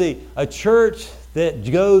 You see, a church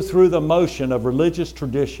that goes through the motion of religious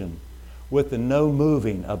tradition with the no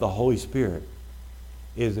moving of the Holy Spirit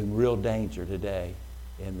is in real danger today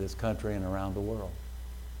in this country and around the world.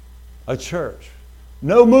 A church,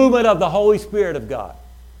 no movement of the Holy Spirit of God,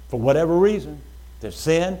 for whatever reason. There's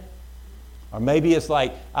sin, or maybe it's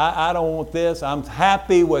like, I don't want this, I'm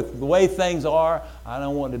happy with the way things are, I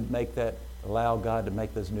don't want to allow God to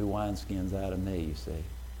make those new wineskins out of me, you see.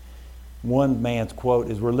 One man's quote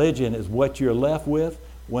is, religion is what you're left with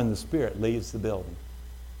when the Spirit leaves the building.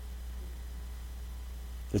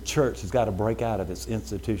 The church has got to break out of its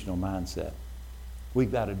institutional mindset.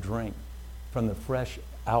 We've got to drink from the fresh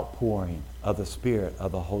outpouring of the Spirit,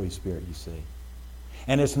 of the Holy Spirit, you see.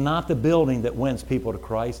 And it's not the building that wins people to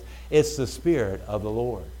Christ. It's the Spirit of the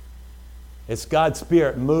Lord. It's God's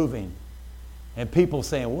Spirit moving. And people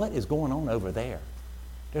saying, what is going on over there?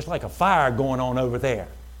 There's like a fire going on over there.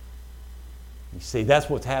 You see, that's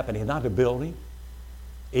what's happening. Not the building.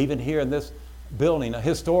 Even here in this building, a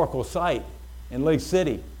historical site in Lake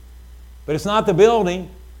City. But it's not the building.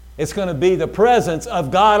 It's going to be the presence of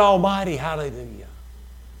God Almighty. Hallelujah.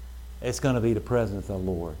 It's going to be the presence of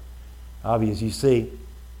the Lord. Obviously, you see,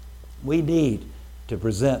 we need to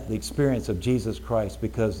present the experience of Jesus Christ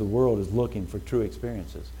because the world is looking for true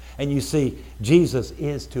experiences. And you see, Jesus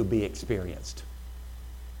is to be experienced.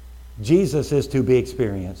 Jesus is to be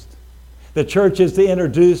experienced. The church is to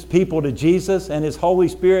introduce people to Jesus and His Holy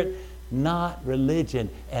Spirit, not religion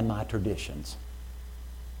and my traditions.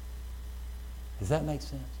 Does that make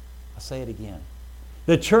sense? I'll say it again.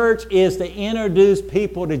 The church is to introduce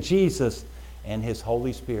people to Jesus and His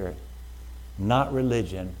Holy Spirit, not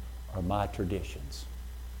religion or my traditions.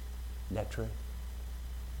 Isn't that true?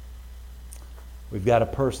 We've got to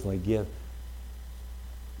personally give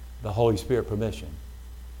the Holy Spirit permission.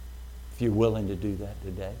 If you're willing to do that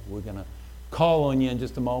today, we're going to call on you in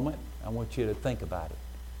just a moment. I want you to think about it.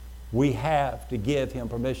 We have to give Him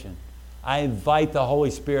permission. I invite the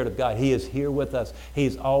Holy Spirit of God. He is here with us.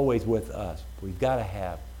 He's always with us. We've got to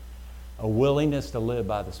have a willingness to live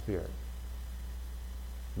by the Spirit.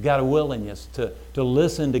 We've got a willingness to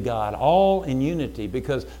listen to God, all in unity,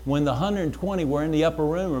 because when the 120 were in the upper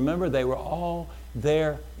room, remember, they were all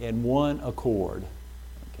there in one accord.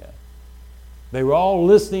 Okay. They were all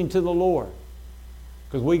listening to the Lord,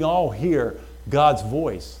 because we can all hear God's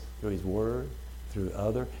voice through His Word, through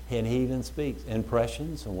other, and He even speaks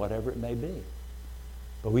impressions and whatever it may be.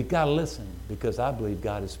 But we've got to listen, because I believe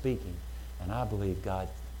God is speaking, and I believe God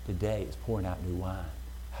today is pouring out new wine.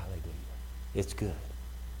 Hallelujah. It's good.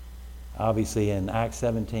 Obviously in Acts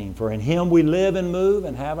 17, for in Him we live and move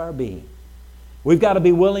and have our being. We've got to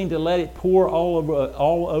be willing to let it pour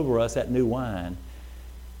all over us, that new wine,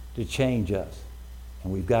 to change us.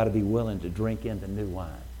 And we've got to be willing to drink in the new wine,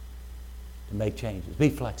 to make changes. Be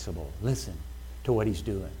flexible. Listen to what He's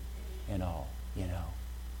doing and all,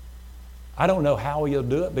 I don't know how He'll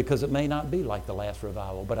do it, because it may not be like the last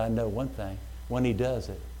revival, but I know one thing. When He does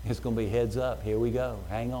it, it's going to be heads up. Here we go.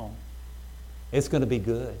 Hang on. It's going to be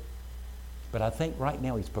good. But I think right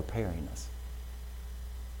now He's preparing us.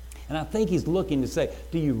 And I think He's looking to say,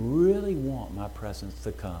 do you really want my presence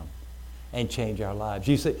to come and change our lives?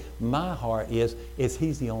 You see, my heart is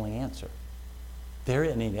He's the only answer. There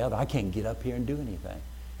isn't any other. I can't get up here and do anything.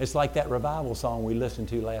 It's like that revival song we listened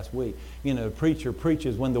to last week. The preacher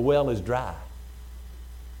preaches when the well is dry.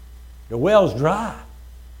 The well's dry.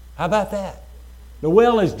 How about that? The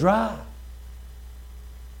well is dry.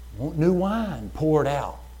 Want new wine poured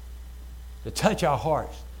out to touch our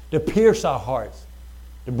hearts, to pierce our hearts,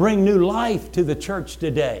 to bring new life to the church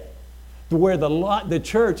today, to where the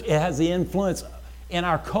church has the influence in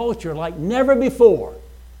our culture like never before.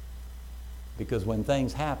 Because when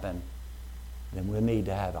things happen, then we'll need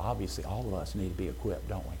to have, obviously, all of us need to be equipped,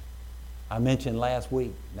 don't we? I mentioned last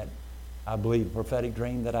week that I believe prophetic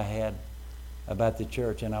dream that I had about the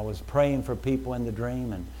church, and I was praying for people in the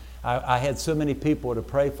dream, and I had so many people to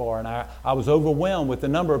pray for, and I was overwhelmed with the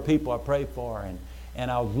number of people I prayed for,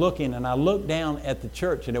 and I was looking, and I looked down at the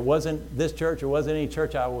church, and it wasn't this church, it wasn't any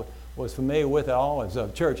church I was familiar with at all. It was a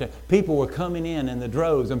church, and people were coming in the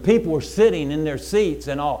droves, and people were sitting in their seats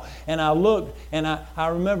and all, and I looked, and I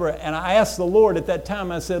remember, and I asked the Lord at that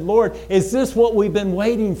time, I said, Lord, is this what we've been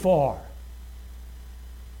waiting for?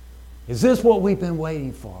 Is this what we've been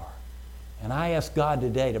waiting for? And I ask God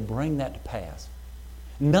today to bring that to pass.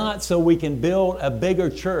 Not so we can build a bigger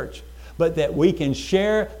church, but that we can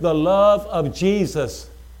share the love of Jesus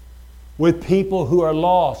with people who are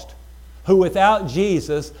lost, who without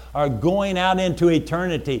Jesus are going out into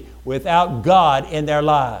eternity without God in their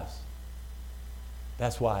lives.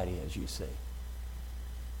 That's why it is, you see.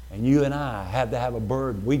 And you and I have to have a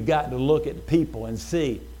burden. We've got to look at people and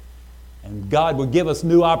see. And God will give us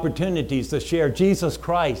new opportunities to share Jesus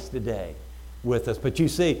Christ today with us. But you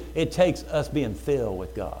see, it takes us being filled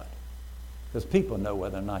with God. Because people know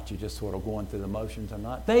whether or not you're just sort of going through the motions or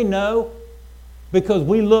not. They know, because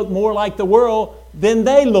we look more like the world than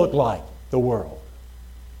they look like the world.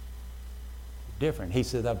 Different. He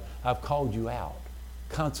said, I've called you out.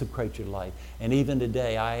 Consecrate your life. And even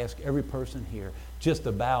today, I ask every person here just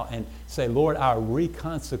to bow and say, Lord, I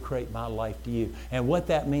reconsecrate my life to you. And what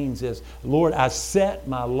that means is, Lord, I set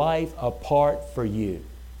my life apart for you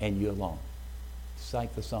and you alone. It's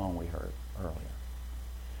like the song we heard earlier.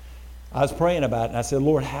 I was praying about it, and I said,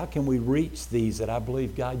 Lord, how can we reach these that I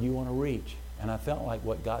believe, God, you want to reach? And I felt like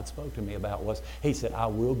what God spoke to me about was, He said, I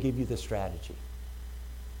will give you the strategy.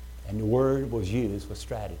 And the word was used for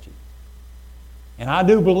strategy. And I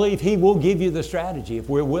do believe He will give you the strategy if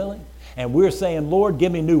we're willing. And we're saying, Lord,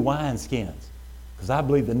 give me new wineskins. Because I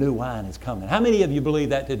believe the new wine is coming. How many of you believe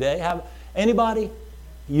that today? Anybody?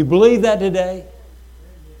 You believe that today?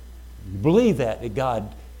 You believe that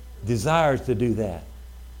God desires to do that.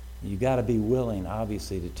 You've got to be willing,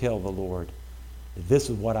 obviously, to tell the Lord that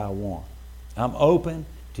this is what I want. I'm open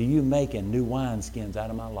to you making new wineskins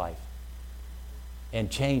out of my life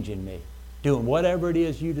and changing me, doing whatever it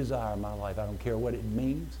is you desire in my life. I don't care what it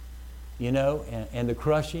means, and the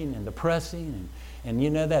crushing and the pressing.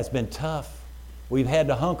 And that's been tough. We've had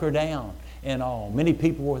to hunker down and all. Many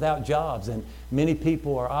people are without jobs, and many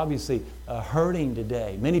people are obviously hurting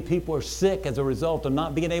today. Many people are sick as a result of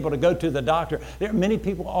not being able to go to the doctor. There are many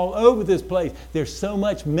people all over this place. There's so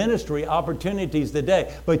much ministry opportunities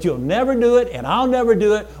today, but you'll never do it, and I'll never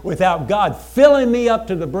do it without God filling me up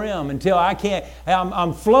to the brim until I can't. I'm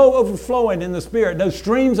overflowing in the Spirit. Those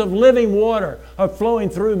streams of living water are flowing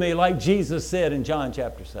through me, like Jesus said in John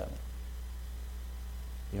chapter 7.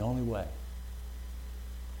 The only way.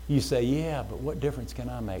 You say, yeah, but what difference can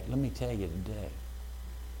I make? Let me tell you today.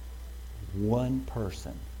 One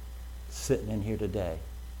person sitting in here today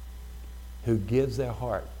who gives their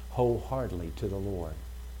heart wholeheartedly to the Lord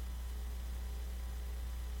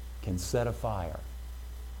can set a fire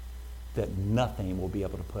that nothing will be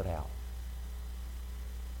able to put out.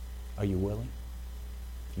 Are you willing?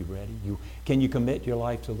 You ready? Can you commit your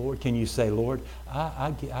life to the Lord? Can you say, Lord,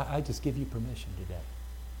 I just give you permission today.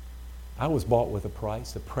 I was bought with a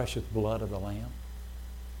price, the precious blood of the Lamb.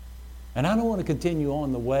 And I don't want to continue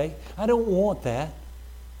on the way. I don't want that.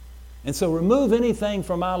 And so remove anything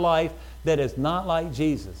from my life that is not like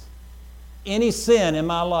Jesus. Any sin in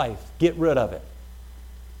my life, get rid of it.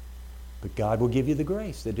 But God will give you the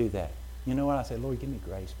grace to do that. You know what? I say, Lord, give me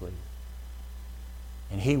grace, please.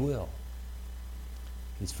 And He will.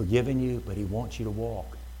 He's forgiven you, but He wants you to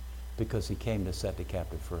walk because He came to set the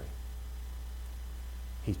captive free.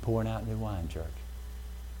 He's pouring out new wine, church.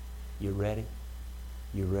 You ready?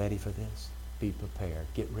 You ready for this? Be prepared.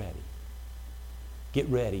 Get ready. Get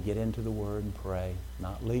ready. Get into the Word and pray.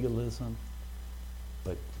 Not legalism,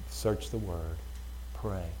 but search the Word.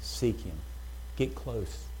 Pray. Seek Him. Get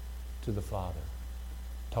close to the Father.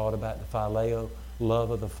 Taught about the phileo, love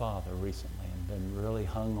of the Father recently, and been really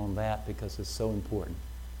hung on that because it's so important.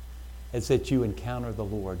 It's that you encounter the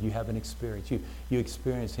Lord. You have an experience. You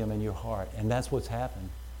experience Him in your heart. And that's what's happened.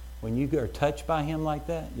 When you are touched by Him like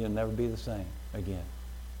that, you'll never be the same again.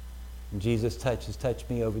 And Jesus has touched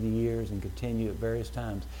me over the years and continue at various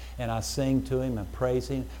times. And I sing to Him and praise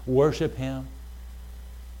Him, worship Him,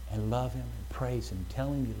 and love Him and praise Him.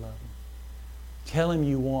 Tell Him you love Him. Tell Him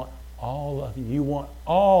you want all of Him. You want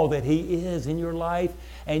all that He is in your life,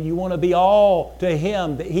 and you want to be all to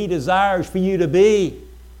Him that He desires for you to be.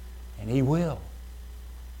 And He will.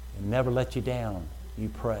 He'll never let you down. You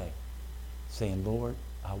pray, saying, Lord,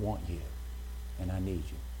 I want you, and I need you.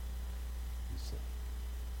 You see.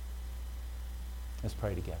 Let's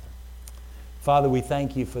pray together. Father, we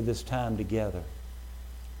thank You for this time together.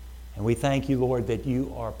 And we thank You, Lord, that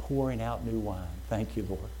You are pouring out new wine. Thank You,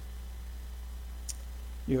 Lord.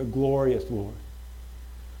 You're glorious, Lord.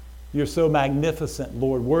 You're so magnificent,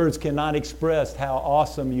 Lord. Words cannot express how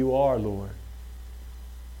awesome You are, Lord.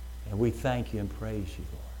 And we thank You and praise You,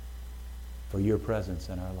 Lord, for Your presence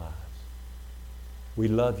in our lives. We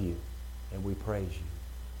love You and we praise You.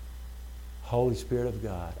 Holy Spirit of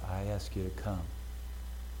God, I ask You to come.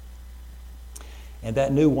 And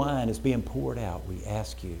that new wine is being poured out. We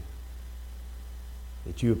ask You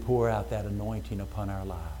that You would pour out that anointing upon our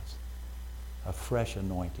lives. A fresh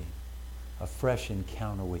anointing, a fresh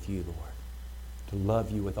encounter with You, Lord, to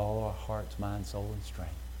love You with all our hearts, mind, soul, and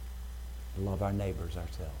strength, to love our neighbors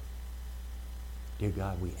ourselves. Dear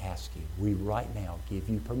God, we ask You, we right now give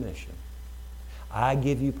You permission. I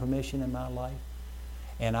give You permission in my life,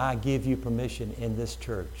 and I give You permission in this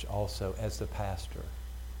church also as the pastor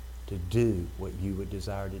to do what You would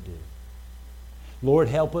desire to do. Lord,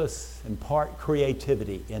 help us impart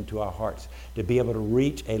creativity into our hearts to be able to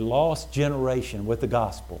reach a lost generation with the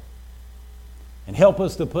gospel. And help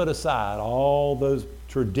us to put aside all those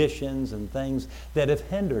traditions and things that have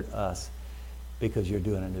hindered us because You're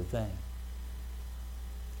doing a new thing.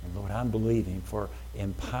 And Lord, I'm believing for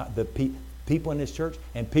the people in this church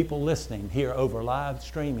and people listening here over live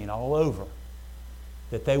streaming all over,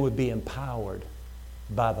 that they would be empowered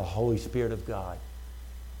by the Holy Spirit of God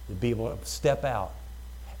to be able to step out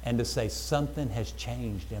and to say, something has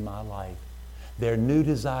changed in my life. There are new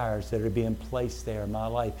desires that are being placed there in my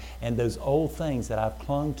life. And those old things that I've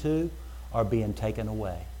clung to are being taken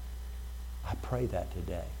away. I pray that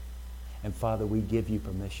today. And Father, we give You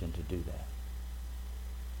permission to do that.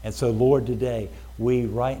 And so, Lord, today, we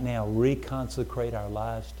right now reconsecrate our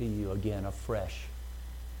lives to You again afresh,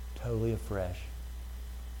 totally afresh.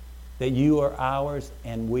 That You are ours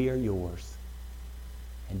and we are Yours.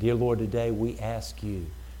 And dear Lord, today we ask You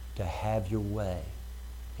to have Your way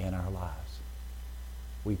in our lives.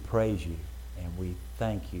 We praise You and we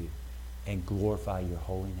thank You and glorify Your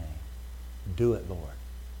holy name. Do it, Lord.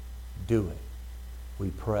 Do it. We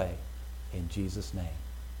pray in Jesus' name.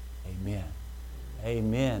 Amen.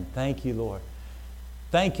 Amen. Thank You, Lord.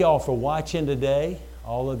 Thank you all for watching today.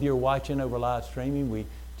 All of you are watching over live streaming. We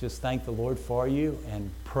just thank the Lord for you and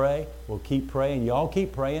pray. We'll keep praying. Y'all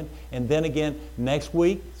keep praying. And then again, next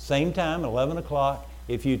week, same time, 11 o'clock,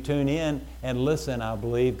 if you tune in and listen, I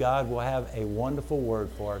believe God will have a wonderful word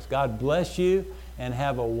for us. God bless you and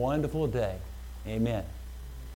have a wonderful day. Amen.